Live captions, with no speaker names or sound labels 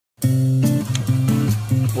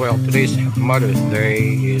Well, today's Mother's Day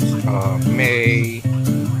is May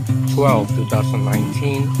 12,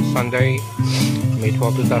 2019, Sunday, May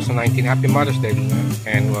 12, 2019. Happy Mother's Day, Lena.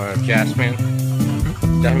 And Jasmine's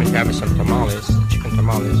having some tamales, chicken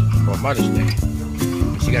tamales for Mother's Day.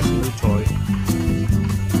 She got some new toys.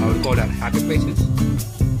 What do you call that? Happy Places?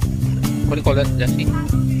 What do you call that, Jesse?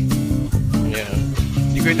 Yeah.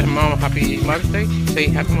 You greet your mom happy Mother's Day? Say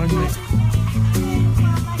happy Mother's Day.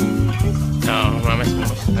 No, Mom is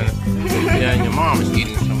yeah, and your mom is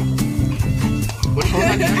eating some. What do you call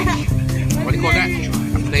that? What do you call that?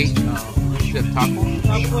 A plate,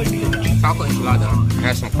 taco enchilada. I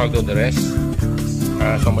have some caldo de res.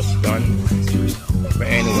 It's almost done. But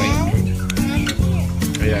anyway,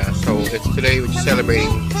 yeah. So it's today we're just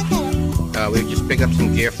celebrating. We just picked up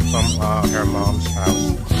some gift from her mom's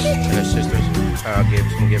house, and her sisters gave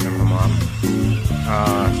some gift from her mom.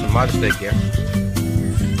 Some Mother's Day gift.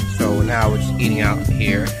 So now we're just eating out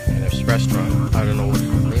here in this restaurant. I don't know what's the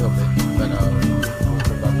name of it, but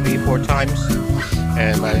about 3-4 times.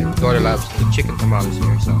 And my daughter loves the chicken tamales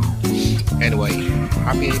here. So anyway,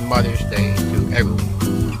 happy Mother's Day to everyone.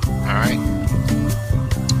 All right,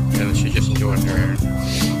 and she's just enjoying her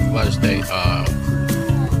Mother's Day.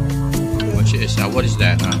 Which is what is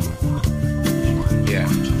that? Yeah.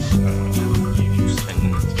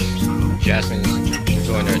 And Jasmine's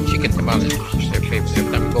enjoying her chicken tamales. Her favorite.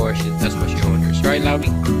 Every time we go here, that's what she orders. Right, Loudie?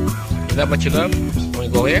 Is that what you love? When you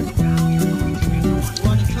go here?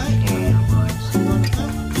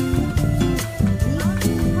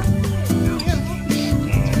 Okay.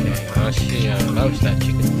 She loves that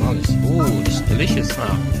chicken tamales. Ooh, it's delicious,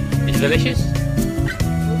 huh? It's delicious?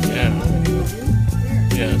 Yeah.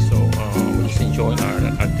 Yeah, so we're just enjoying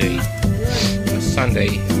our day.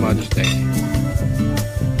 Sunday, Mother's Day.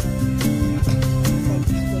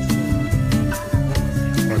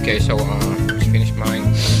 Okay, so just finished mine,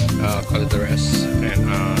 call it the rest, and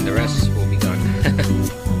the rest will be done.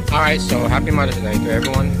 Alright, so happy Mother's Day to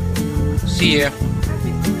everyone. See ya.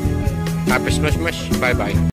 Happy Smush Mush. Bye bye.